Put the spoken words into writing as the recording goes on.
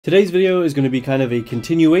Today's video is going to be kind of a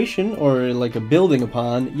continuation or like a building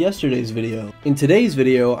upon yesterday's video. In today's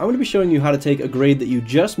video, I'm going to be showing you how to take a grade that you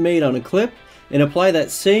just made on a clip and apply that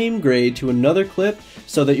same grade to another clip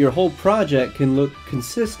so that your whole project can look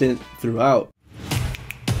consistent throughout.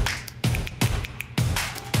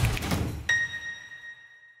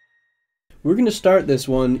 We're going to start this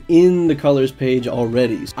one in the colors page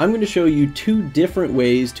already. I'm going to show you two different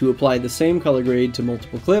ways to apply the same color grade to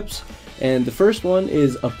multiple clips. And the first one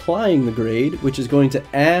is applying the grade, which is going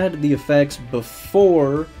to add the effects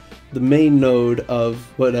before the main node of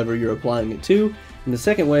whatever you're applying it to. And the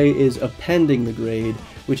second way is appending the grade,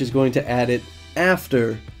 which is going to add it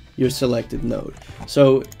after your selected node.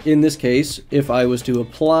 So in this case, if I was to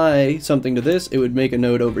apply something to this, it would make a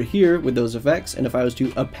node over here with those effects. And if I was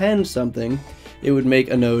to append something, it would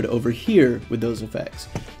make a node over here with those effects.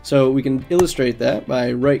 So we can illustrate that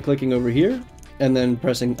by right-clicking over here and then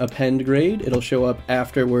pressing append grade. It'll show up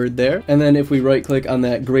afterward there. And then if we right click on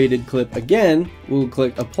that graded clip again, we'll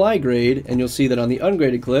click apply grade, and you'll see that on the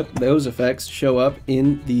ungraded clip, those effects show up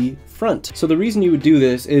in the front. So the reason you would do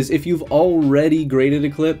this is if you've already graded a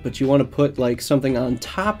clip, but you want to put like something on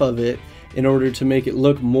top of it in order to make it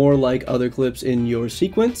look more like other clips in your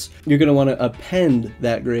sequence, you're going to want to append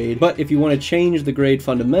that grade. But if you want to change the grade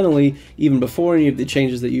fundamentally, even before any of the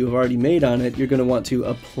changes that you have already made on it, you're going to want to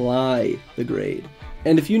apply the grade.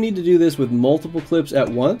 And if you need to do this with multiple clips at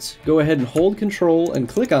once, go ahead and hold Control and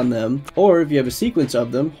click on them, or if you have a sequence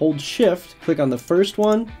of them, hold Shift, click on the first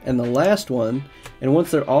one and the last one, and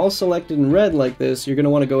once they're all selected in red like this, you're going to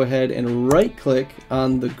want to go ahead and right click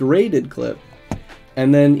on the graded clip,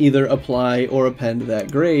 and then either apply or append that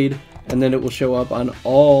grade, and then it will show up on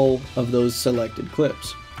all of those selected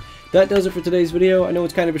clips. That does it for today's video. I know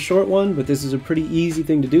it's kind of a short one, but this is a pretty easy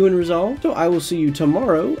thing to do in Resolve. So I will see you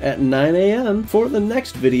tomorrow at 9 a.m. for the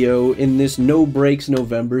next video in this No Breaks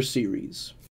November series.